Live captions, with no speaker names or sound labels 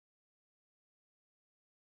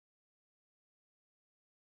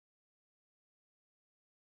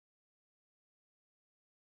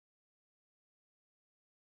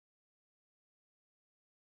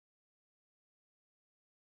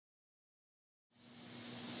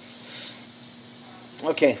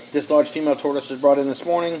Okay, this large female tortoise was brought in this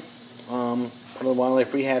morning. Part of the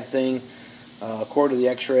wildlife rehab thing. According to the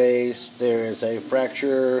x-rays, there is a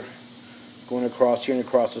fracture going across here and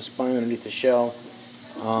across the spine underneath the shell.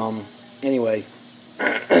 Anyway,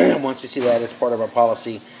 once we see that as part of our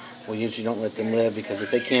policy, we usually don't let them live, because if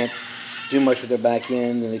they can't do much with their back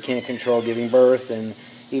end and they can't control giving birth, and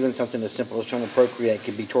even something as simple as trying to procreate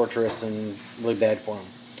could be torturous and really bad for them.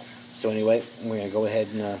 So anyway, we're going to go ahead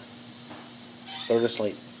and go to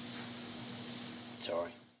sleep.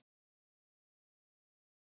 Sorry.